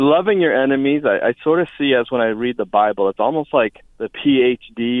Loving your enemies, I sort of see as when I read the Bible, it's almost like the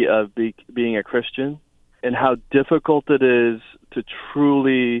PhD of being a Christian and how difficult it is to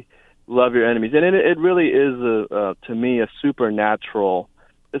truly love your enemies. And it really is, to me, a supernatural,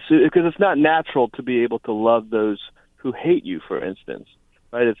 because it's not natural to be able to love those who hate you, for instance,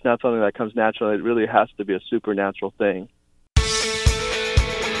 right? It's not something that comes naturally. It really has to be a supernatural thing.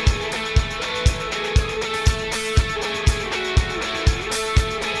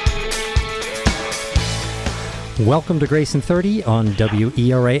 Welcome to Grace in 30 on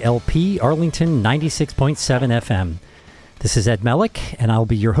WERA-LP Arlington 96.7 FM. This is Ed Mellick, and I'll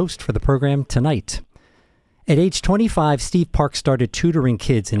be your host for the program tonight. At age 25, Steve Park started tutoring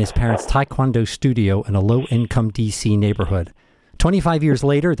kids in his parents' Taekwondo studio in a low-income D.C. neighborhood. 25 years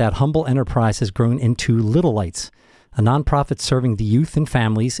later, that humble enterprise has grown into Little Lights, a nonprofit serving the youth and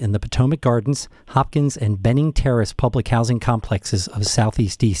families in the Potomac Gardens, Hopkins, and Benning Terrace public housing complexes of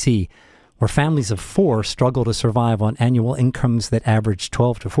Southeast D.C., where families of four struggle to survive on annual incomes that average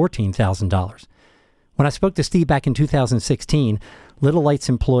 $12,000 to $14,000. When I spoke to Steve back in 2016, Little Lights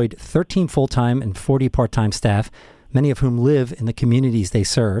employed 13 full-time and 40 part-time staff, many of whom live in the communities they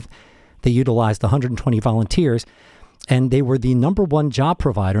serve. They utilized 120 volunteers, and they were the number one job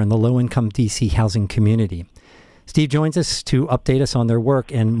provider in the low-income D.C. housing community. Steve joins us to update us on their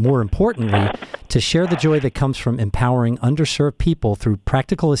work and, more importantly, to share the joy that comes from empowering underserved people through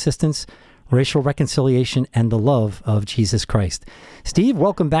practical assistance, racial reconciliation, and the love of Jesus Christ. Steve,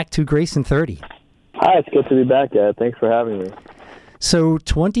 welcome back to Grace in 30. Hi, it's good to be back, Ed. Thanks for having me. So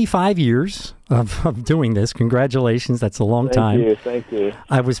 25 years of doing this. Congratulations. That's a long time. Thank you.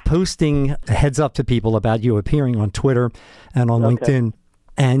 I was posting a heads up to people about you appearing on Twitter and on LinkedIn,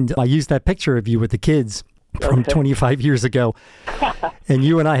 and I used that picture of you with the kids from 25 years ago. And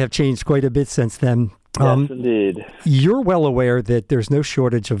you and I have changed quite a bit since then. Yes, indeed. You're well aware that there's no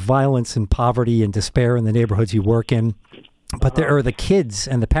shortage of violence and poverty and despair in the neighborhoods you work in, but there are the kids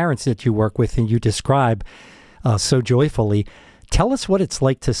and the parents that you work with and you describe so joyfully. Tell us what it's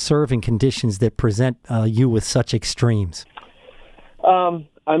like to serve in conditions that present you with such extremes.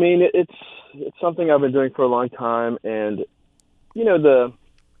 It's something I've been doing for a long time, and the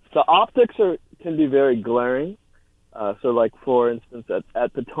optics can be very glaring. So, like, for instance,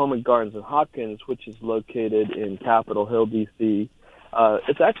 at Potomac Gardens and Hopkins, which is located in Capitol Hill, D.C.,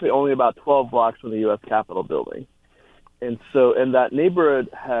 it's actually only about 12 blocks from the U.S. Capitol building. And that neighborhood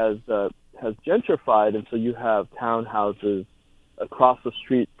has gentrified, and so you have townhouses across the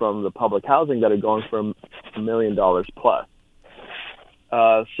street from the public housing that are going for $1 million plus.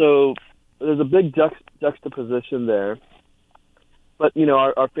 So there's a big juxtaposition there. But,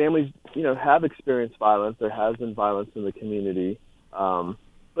 our families, have experienced violence. There has been violence in the community.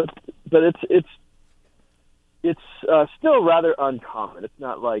 But it's still rather uncommon. It's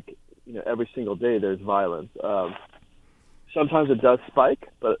not like, every single day there's violence. Sometimes it does spike,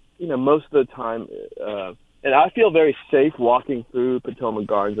 but, most of the time, and I feel very safe walking through Potomac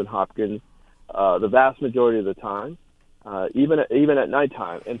Gardens and Hopkins the vast majority of the time, even at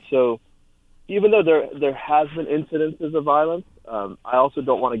nighttime. And so, even though there has been incidences of violence, I also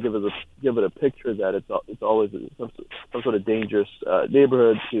don't want to give it a picture that it's always some sort of dangerous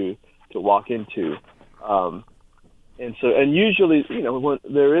neighborhood to walk into. And usually, when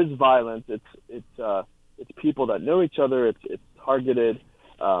there is violence, it's people that know each other. It's targeted.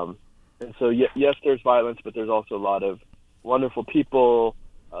 And so yes, there's violence, but there's also a lot of wonderful people,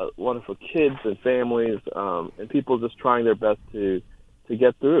 wonderful kids and families, and people just trying their best to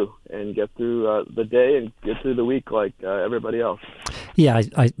get through the day and get through the week like everybody else. Yeah,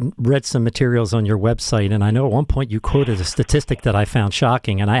 I read some materials on your website, and I know at one point you quoted a statistic that I found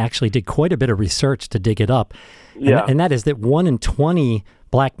shocking, and I actually did quite a bit of research to dig it up. Yeah. And that is that 1 in 20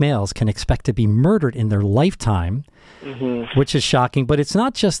 black males can expect to be murdered in their lifetime, which is shocking. But it's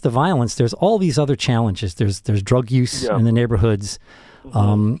not just the violence. There's all these other challenges. There's drug use in the neighborhoods.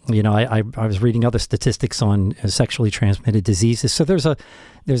 I was reading other statistics on sexually transmitted diseases. So there's a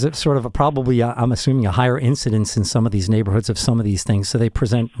sort of probably, I'm assuming, a higher incidence in some of these neighborhoods of some of these things. So they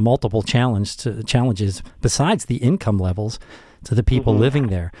present multiple challenges besides the income levels to the people living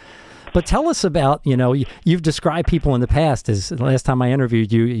there. But tell us about, you've described people in the past as, last time I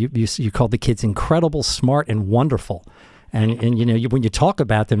interviewed you, you called the kids incredible, smart, and wonderful. And when you talk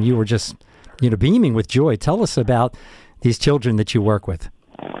about them, you were just, beaming with joy. Tell us about these children that you work with.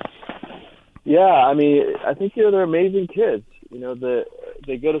 Yeah, I think they're amazing kids.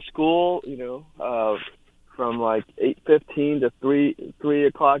 They go to school, from like 8:15 to 3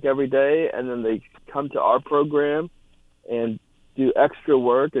 o'clock every day, and then they come to our program and do extra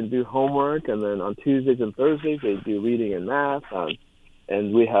work and do homework, and then on Tuesdays and Thursdays they do reading and math,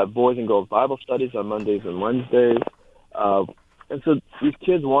 and we have boys and girls Bible studies on Mondays and Wednesdays. And so these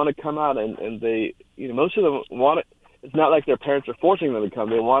kids want to come out, and they, most of them want to. It's not like their parents are forcing them to come.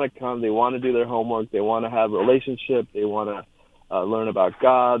 They want to come. They want to do their homework. They want to have a relationship. They want to learn about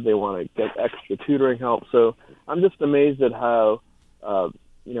God. They want to get extra tutoring help. So I'm just amazed at how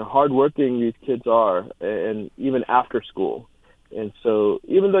hardworking these kids are, and even after school. And so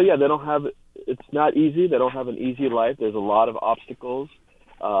even though, they don't have, it's not easy. They don't have an easy life. There's a lot of obstacles,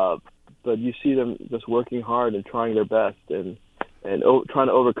 but you see them just working hard and trying their best and trying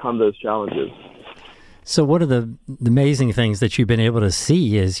to overcome those challenges. So one of the amazing things that you've been able to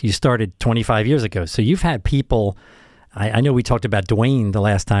see is you started 25 years ago. So you've had people, I know we talked about Dwayne the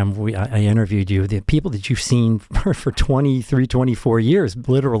last time I interviewed you, the people that you've seen for 23, 24 years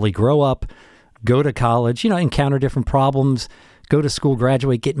literally grow up, go to college, encounter different problems, go to school,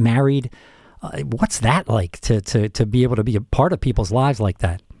 graduate, get married. What's that like to be able to be a part of people's lives like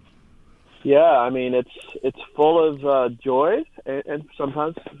that? Yeah, I mean, it's full of joy and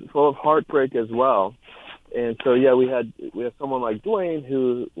sometimes full of heartbreak as well. And so, we have someone like Dwayne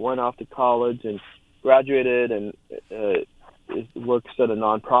who went off to college and graduated and works at a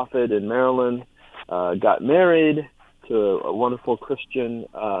nonprofit in Maryland, got married to a wonderful Christian,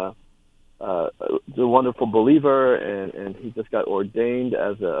 a wonderful believer, and he just got ordained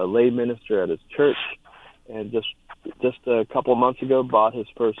as a lay minister at his church. And just a couple of months ago bought his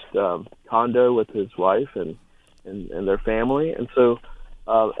first condo with his wife and their family. And so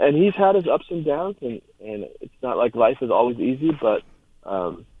and he's had his ups and downs, and it's not like life is always easy, but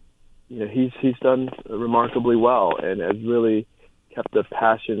he's done remarkably well and has really kept a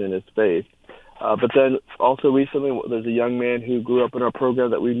passion in his faith. But then also recently there's a young man who grew up in our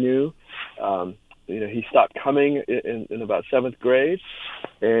program that we knew. He stopped coming in about 7th grade,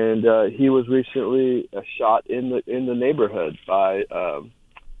 and he was recently shot in the neighborhood by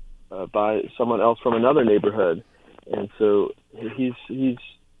someone else from another neighborhood, and so he's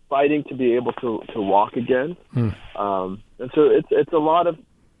fighting to be able to walk again. And so it's a lot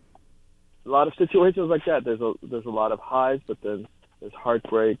of situations like that. There's a lot of highs, but then there's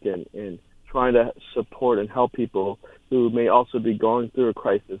heartbreak and trying to support and help people who may also be going through a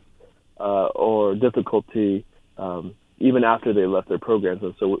crisis or difficulty even after they left their programs.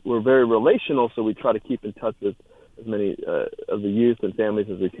 And so we're very relational, so we try to keep in touch with as many of the youth and families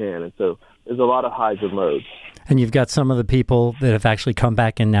as we can. And so there's a lot of highs and lows. And you've got some of the people that have actually come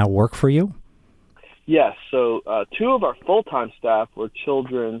back and now work for you? Yes. So 2 of our full-time staff were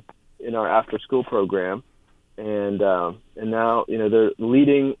children in our after-school program. And now, they're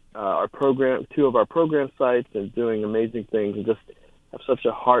leading our program, 2 of our program sites, and doing amazing things, and just have such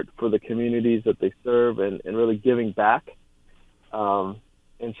a heart for the communities that they serve and really giving back.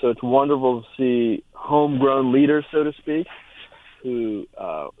 And so it's wonderful to see homegrown leaders, so to speak, who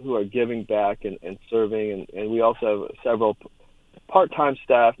are giving back and serving. And we also have several part-time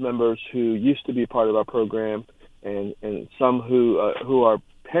staff members who used to be part of our program, and some who are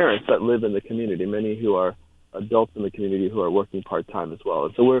parents that live in the community, many who are adults in the community who are working part-time as well.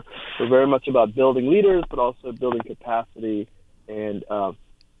 And so we're very much about building leaders, but also building capacity and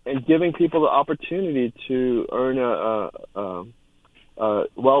giving people the opportunity to earn a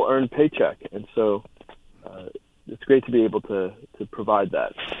well-earned paycheck. And so it's great to be able to provide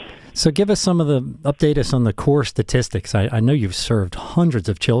that. So update us on the core statistics. I know you've served hundreds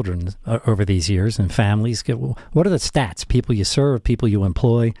of children over these years and families. What are the stats? People you serve, people you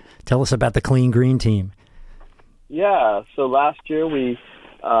employ? Tell us about the Clean Green team. Yeah, so last year we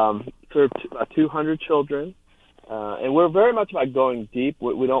served about 200 children, and we're very much about going deep.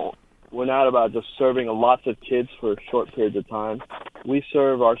 We're not about just serving lots of kids for short periods of time. We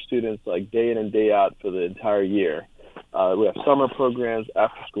serve our students like day in and day out for the entire year. We have summer programs,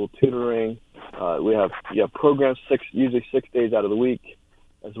 after-school tutoring. We have programs usually 6 days out of the week,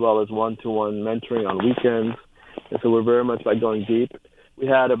 as well as one-to-one mentoring on weekends. And so we're very much about going deep. We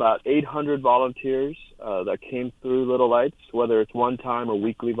had about 800 volunteers that came through Little Lights, whether it's one-time or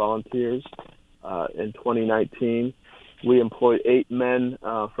weekly volunteers. In 2019, we employed 8 men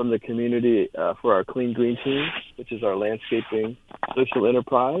from the community for our Clean Green team, which is our landscaping social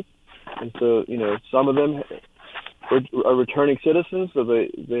enterprise. And so, some of them are returning citizens, so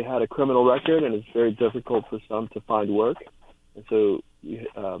they had a criminal record, and it's very difficult for some to find work. And so we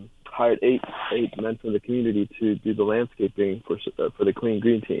hired 8 men from the community to do the landscaping for the Clean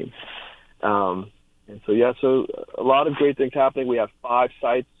Green team. And so a lot of great things happening. We have 5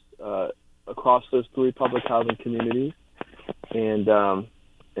 sites across those 3 public housing communities, and so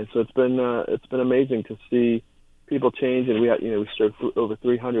it's been amazing to see people change. And we serve over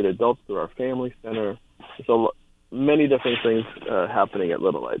 300 adults through our family center. So many different things happening at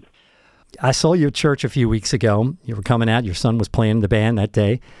Little Light. I saw you at church a few weeks ago. You were coming out. Your son was playing in the band that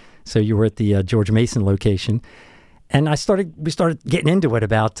day, so you were at the George Mason location. And we started getting into it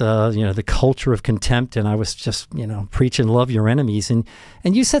about the culture of contempt, and I was just preaching love your enemies, and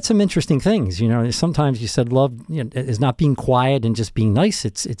you said some interesting things. Sometimes you said love is not being quiet and just being nice.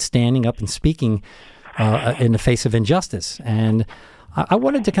 It's standing up and speaking in the face of injustice. And I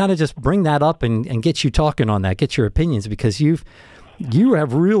wanted to kind of just bring that up and get you talking on that, get your opinions, because you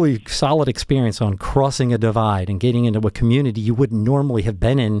have really solid experience on crossing a divide and getting into a community you wouldn't normally have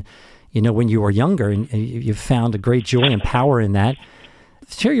been in, when you were younger, and you've found a great joy and power in that.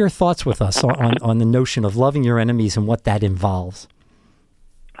 Share your thoughts with us on the notion of loving your enemies and what that involves.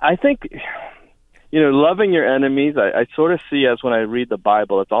 I think, loving your enemies, I sort of see as when I read the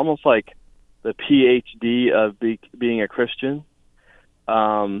Bible, it's almost like the PhD of being a Christian,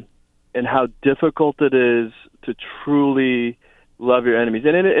 and how difficult it is to truly love your enemies.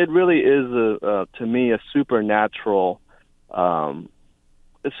 And it really is, to me, a supernatural,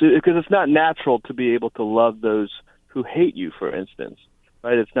 because it's not natural to be able to love those who hate you, for instance,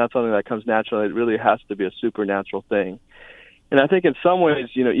 right? It's not something that comes naturally. It really has to be a supernatural thing. And I think in some ways,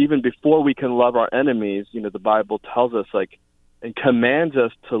 even before we can love our enemies, the Bible tells us and commands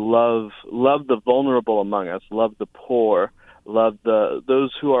us to love the vulnerable among us, love the poor, love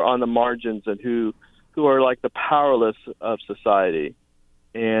those who are on the margins and who are like the powerless of society.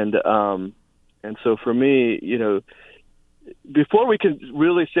 And so for me, before we can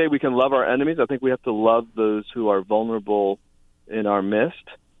really say we can love our enemies, I think we have to love those who are vulnerable in our midst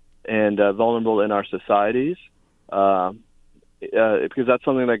and vulnerable in our societies, because that's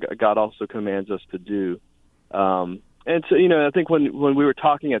something that God also commands us to do. And so, I think when we were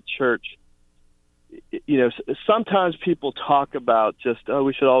talking at church, sometimes people talk about just,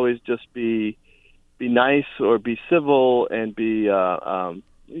 we should always just be nice or be civil and be,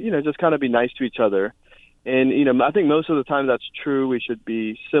 just kind of be nice to each other. And, I think most of the time that's true. We should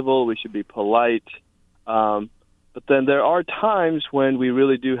be civil. We should be polite. But then there are times when we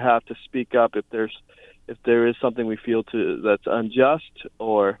really do have to speak up if there is something we feel that's unjust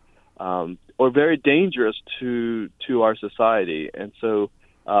or very dangerous to our society. And so,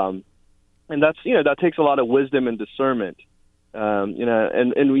 and that's, that takes a lot of wisdom and discernment. And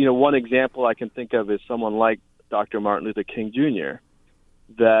one example I can think of is someone like Dr. Martin Luther King Jr.,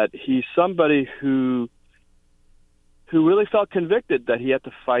 that he's somebody who really felt convicted that he had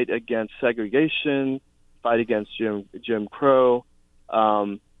to fight against segregation, fight against Jim Crow,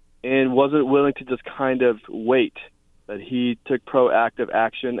 and wasn't willing to just kind of wait, that he took proactive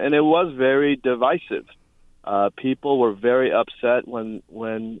action. And it was very divisive. People were very upset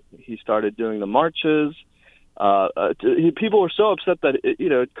when he started doing the marches. People were so upset that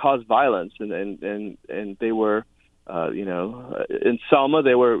it caused violence, and they were, in Selma,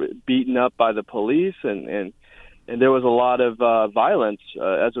 they were beaten up by the police, and there was a lot of violence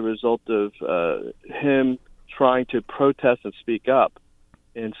as a result of him trying to protest and speak up.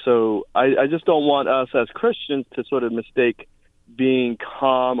 And so I just don't want us as Christians to sort of mistake being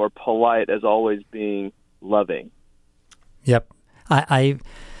calm or polite as always being loving. Yep. I'm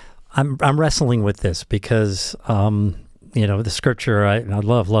wrestling with this because, the scripture, I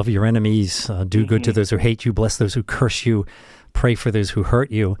love your enemies, do good to those who hate you, bless those who curse you, pray for those who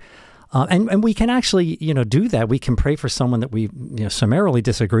hurt you. And we can actually, do that. We can pray for someone that we summarily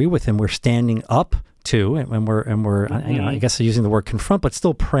disagree with, and we're standing up to, and we're I guess using the word confront, but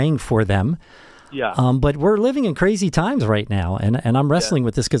still praying for them. Yeah. But we're living in crazy times right now, and I'm wrestling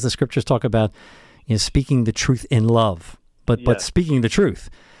with this because the scriptures talk about speaking the truth in love, but speaking the truth.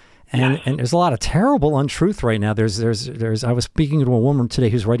 And there's a lot of terrible untruth right now. There's I was speaking to a woman today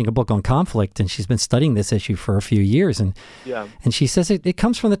who's writing a book on conflict, and she's been studying this issue for a few years. And she says it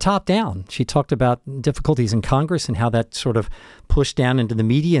comes from the top down. She talked about difficulties in Congress and how that sort of pushed down into the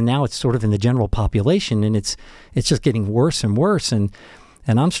media, and now it's sort of in the general population, and it's just getting worse and worse. And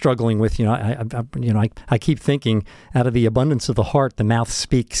I'm struggling with, I keep thinking, out of the abundance of the heart, the mouth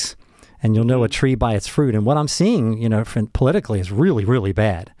speaks, and you'll know a tree by its fruit. And what I'm seeing, politically is really, really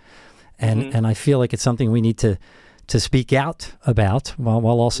bad. And I feel like it's something we need to speak out about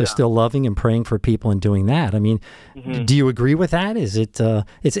while also still loving and praying for people and doing that. I mean, do you agree with that? Is it?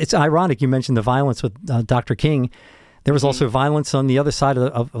 It's ironic you mentioned the violence with Dr. King. There was also violence on the other side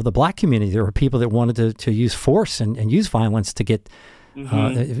of the black community. There were people that wanted to use force and use violence to get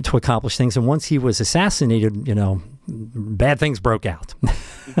to accomplish things. And once he was assassinated, bad things broke out.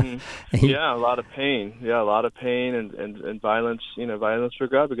 A lot of pain. Yeah, a lot of pain and violence. Violence for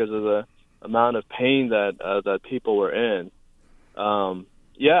God because of the amount of pain that people were in.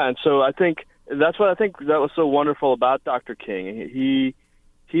 And so I think that's what I think that was so wonderful about Dr. King. He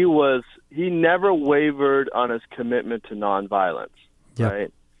never wavered on his commitment to nonviolence, Yep.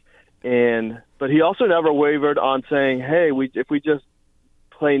 right? But he also never wavered on saying, hey, if we just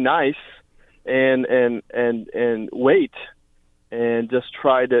play nice and wait and just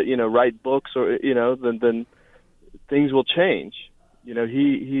try to, write books or, then things will change.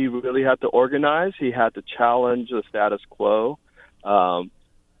 He really had to organize. He had to challenge the status quo.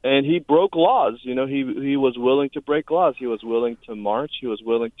 And he broke laws. He was willing to break laws. He was willing to march. He was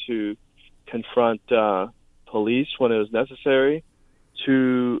willing to confront police when it was necessary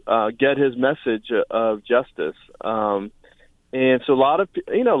to get his message of justice. And so a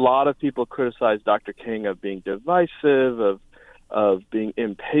lot of people criticize Dr. King of being divisive, of being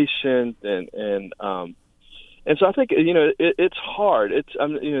impatient, and so I think it's hard.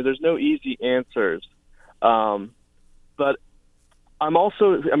 There's no easy answers, but I'm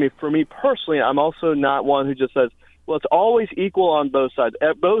also, for me personally, I'm also not one who just says, well, it's always equal on both sides.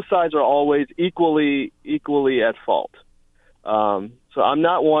 Both sides are always equally at fault. So I'm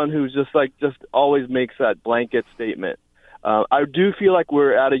not one who's just always makes that blanket statement. I do feel like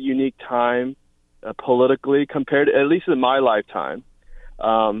we're at a unique time politically compared to, at least in my lifetime.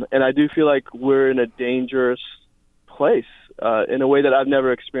 And I do feel like we're in a dangerous place in a way that I've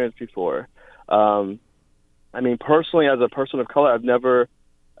never experienced before. Personally, as a person of color, I've never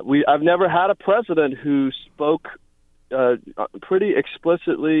had a president who spoke pretty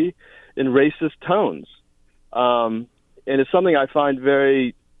explicitly in racist tones. And it's something I find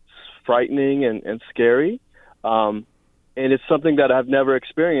very frightening and scary. And it's something that I've never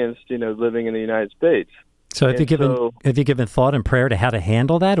experienced, living in the United States. So have you given thought and prayer to how to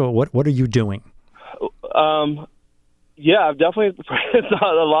handle that, or what are you doing? Yeah, I've definitely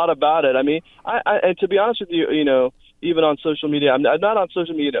thought a lot about it. And to be honest with you, even on social media, I'm not on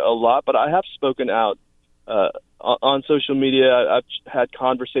social media a lot, but I have spoken out on social media. I've had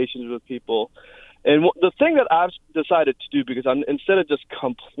conversations with people. And the thing that I've decided to do, because instead of just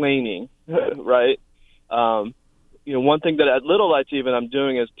complaining, right, one thing that at Little Lights even I'm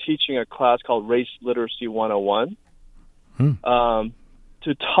doing is teaching a class called Race Literacy 101.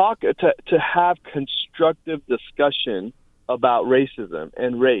 To have constructive discussion about racism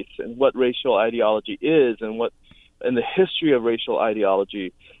and race and what racial ideology is and the history of racial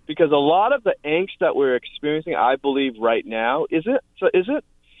ideology, because a lot of the angst that we're experiencing, I believe right now, yes,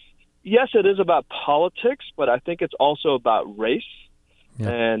 it is about politics, but I think it's also about race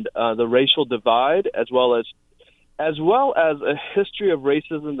and the racial divide, as well as a history of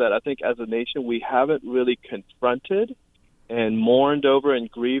racism that I think as a nation we haven't really confronted and mourned over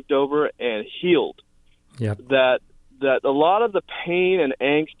and grieved over and healed. Yep. That a lot of the pain and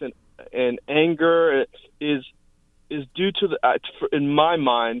angst and anger is due to in my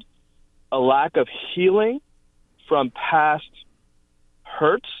mind, a lack of healing from past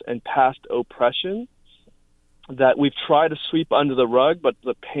hurts and past oppression that we've tried to sweep under the rug, but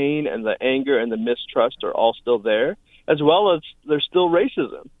the pain and the anger and the mistrust are all still there, as well as there's still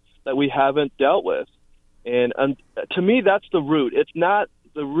racism that we haven't dealt with. And to me, that's the root.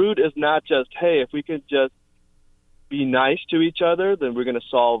 The root is not just, hey, if we could just be nice to each other, then we're going to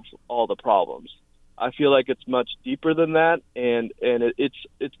solve all the problems. I feel like it's much deeper than that, and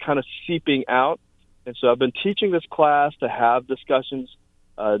it's kind of seeping out. And so I've been teaching this class to have discussions,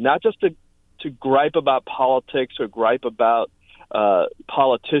 not just to gripe about politics or gripe about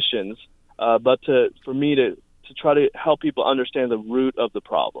politicians, but for me to try to help people understand the root of the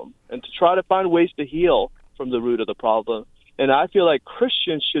problem and to try to find ways to heal from the root of the problem. And I feel like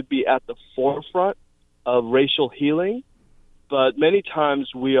Christians should be at the forefront of racial healing, but many times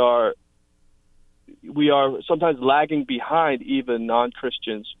we are sometimes lagging behind even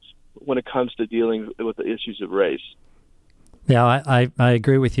non-Christians when it comes to dealing with the issues of race. Yeah, I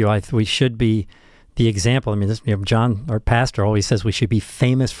agree with you. We should be the example. John, our pastor, always says we should be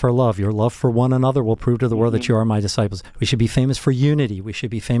famous for love. Your love for one another will prove to the world that you are my disciples. We should be famous for unity. We should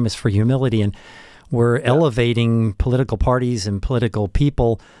be famous for humility. And we're elevating political parties and political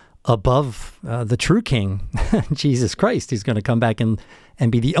people above the true king, Jesus Christ. He's going to come back and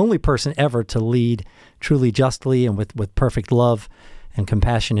be the only person ever to lead truly justly and with perfect love and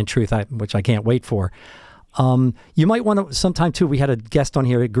compassion and truth, which I can't wait for. You might want to, sometime too, we had a guest on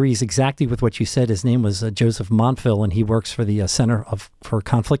here who agrees exactly with what you said. His name was Joseph Montville, and he works for the Center for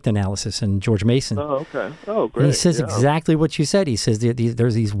Conflict Analysis in George Mason. Oh, okay. Oh, great. And he says exactly what you said. He says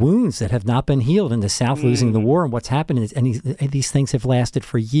there's these wounds that have not been healed in the South losing the war, and what's happened is, and these things have lasted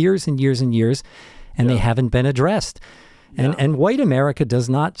for years and years and years, and they haven't been addressed. And white America does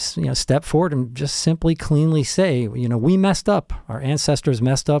not step forward and just simply cleanly say, we messed up. Our ancestors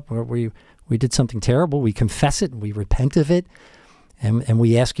messed up. We We did something terrible. We confess it. We repent of it. And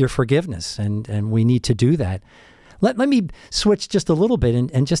we ask your forgiveness. And we need to do that. Let me switch just a little bit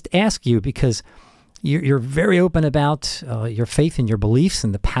and just ask you, because you're very open about your faith and your beliefs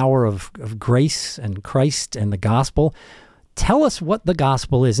and the power of grace and Christ and the gospel. Tell us what the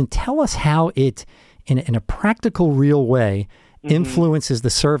gospel is, and tell us how it, in a practical, real way, influences the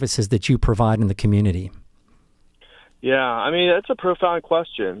services that you provide in the community. Yeah, I mean, that's a profound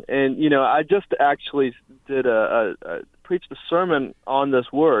question. And, I just actually did preached a sermon on this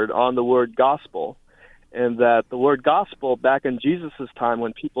word, on the word gospel. And that the word gospel back in Jesus' time,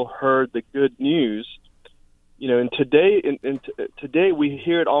 when people heard the good news, and today we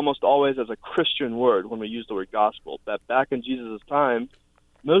hear it almost always as a Christian word when we use the word gospel. That back in Jesus' time,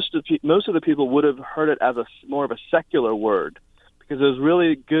 most of the people would have heard it as more of a secular word, because it was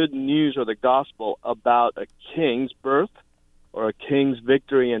really good news, or the gospel, about a king's birth or a king's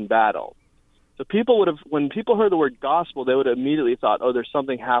victory in battle. So people would have, when people heard the word gospel, they would have immediately thought, oh, there's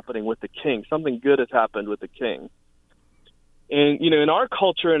something happening with the king. Something good has happened with the king. And, in our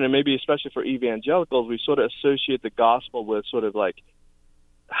culture, and maybe especially for evangelicals, we sort of associate the gospel with sort of like,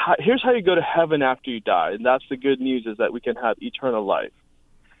 here's how you go to heaven after you die. And that's the good news, is that we can have eternal life.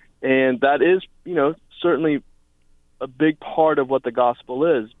 And that is, certainly a big part of what the gospel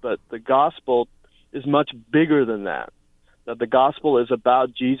is. But the gospel is much bigger than that. That the gospel is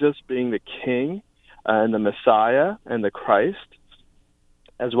about Jesus being the King and the Messiah and the Christ,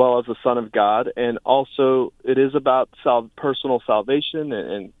 as well as the Son of God. And also it is about personal salvation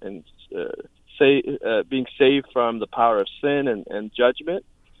and being saved from the power of sin and judgment.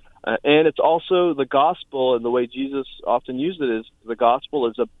 And it's also the gospel, and the way Jesus often used it is, the gospel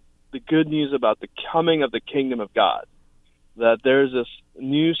is the good news about the coming of the kingdom of God. That there's this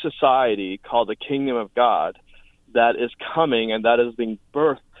new society called the kingdom of God that is coming, and that is being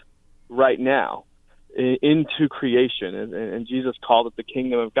birthed right now into creation. And Jesus called it the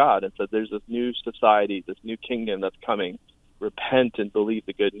kingdom of God, and said there's this new society, this new kingdom that's coming. Repent and believe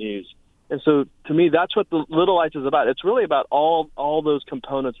the good news. And so to me, that's what the Little Lights is about. It's really about all those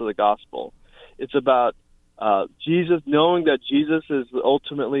components of the gospel. It's about Jesus, knowing that Jesus is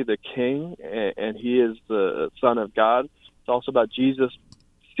ultimately the King, and he is the Son of God. It's also about Jesus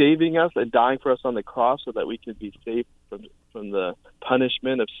saving us and dying for us on the cross so that we can be saved from the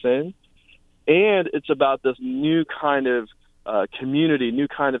punishment of sin. And it's about this new kind of community, new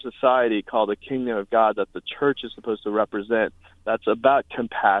kind of society called the kingdom of God that the church is supposed to represent. That's about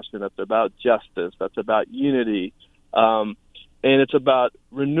compassion. That's about justice. That's about unity. And it's about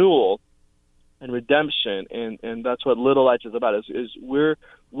renewal and redemption. And that's what Little Lights is about, is we're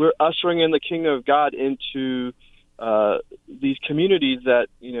ushering in the kingdom of God into these communities that,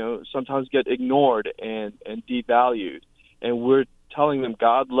 sometimes get ignored and devalued. And we're telling them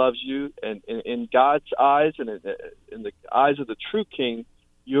God loves you, and in God's eyes and in the eyes of the true King,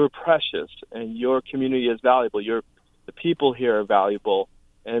 you're precious and your community is valuable. The people here are valuable,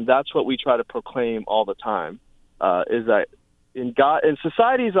 and that's what we try to proclaim all the time. Is that in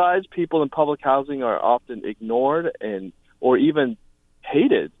society's eyes, people in public housing are often ignored or even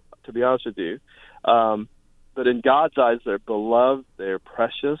hated, to be honest with you. But in God's eyes, they're beloved, they're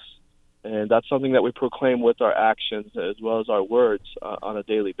precious, and that's something that we proclaim with our actions as well as our words on a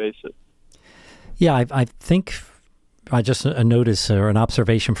daily basis. Yeah, I think I just notice or an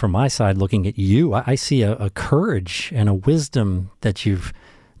observation from my side looking at you. I see a courage and a wisdom that you've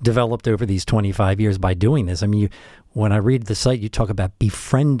developed over these 25 years by doing this. I mean, when I read the site, you talk about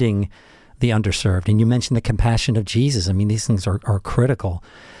befriending the underserved, and you mentioned the compassion of Jesus. I mean, these things are critical.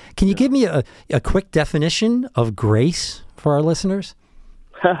 Can you give me a quick definition of grace for our listeners?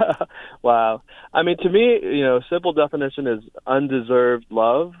 Wow. I mean, to me, simple definition is undeserved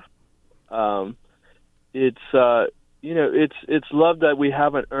love. It's love that we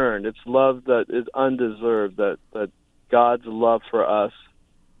haven't earned. It's love that is undeserved, that God's love for us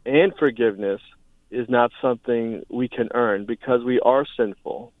and forgiveness is not something we can earn, because we are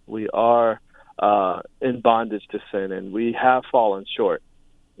sinful. We are in bondage to sin, and we have fallen short.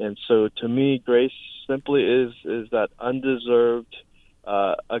 And so to me, grace simply is that undeserved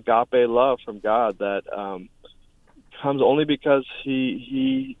agape love from God that comes only because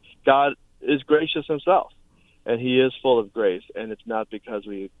God is gracious himself, and he is full of grace. And it's not because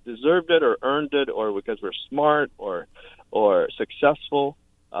we deserved it or earned it or because we're smart or successful,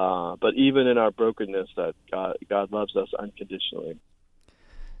 but even in our brokenness, that God loves us unconditionally.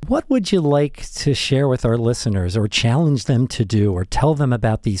 What would you like to share with our listeners, or challenge them to do, or tell them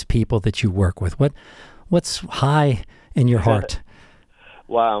about these people that you work with? What's high in your heart?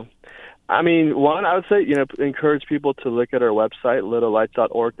 Wow. I mean, one, I would say, encourage people to look at our website,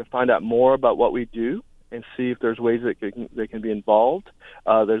 littlelights.org, to find out more about what we do and see if there's ways that they can be involved.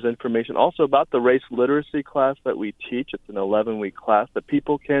 There's information also about the race literacy class that we teach. It's an 11-week class that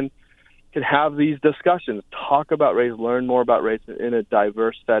people can have these discussions, talk about race, learn more about race in a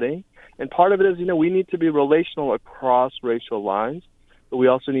diverse setting. And part of it is, we need to be relational across racial lines, but we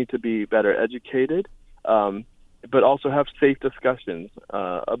also need to be better educated, but also have safe discussions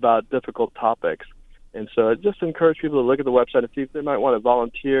about difficult topics. And so I just encourage people to look at the website and see if they might want to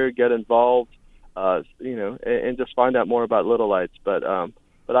volunteer, get involved, and just find out more about Little Lights. But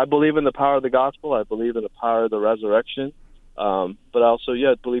I believe in the power of the gospel. I believe in the power of the resurrection. But also,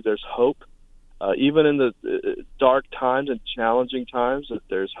 I believe there's hope. Even in the dark times and challenging times, that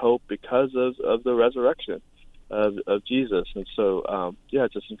there's hope because of the resurrection of Jesus. And so,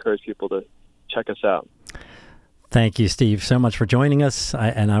 just encourage people to check us out. Thank you, Steve, so much for joining us.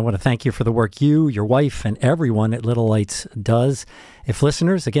 And I want to thank you for the work you, your wife, and everyone at Little Lights does. If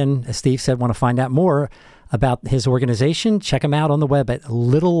listeners, again, as Steve said, want to find out more about his organization, check him out on the web at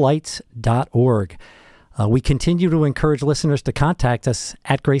littlelights.org. We continue to encourage listeners to contact us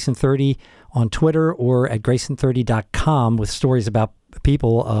at Grayson30 on Twitter or at Grayson30.com with stories about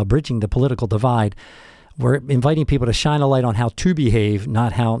people bridging the political divide. We're inviting people to shine a light on how to behave,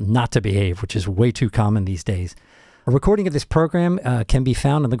 not how not to behave, which is way too common these days. A recording of this program can be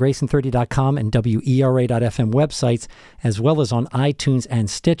found on the Grayson30.com and WERA.FM websites, as well as on iTunes and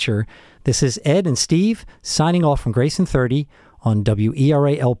Stitcher. This is Ed and Steve signing off from Grayson30 on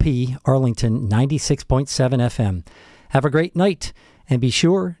WERA-LP, Arlington 96.7 FM. Have a great night, and be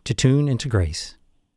sure to tune into Grace.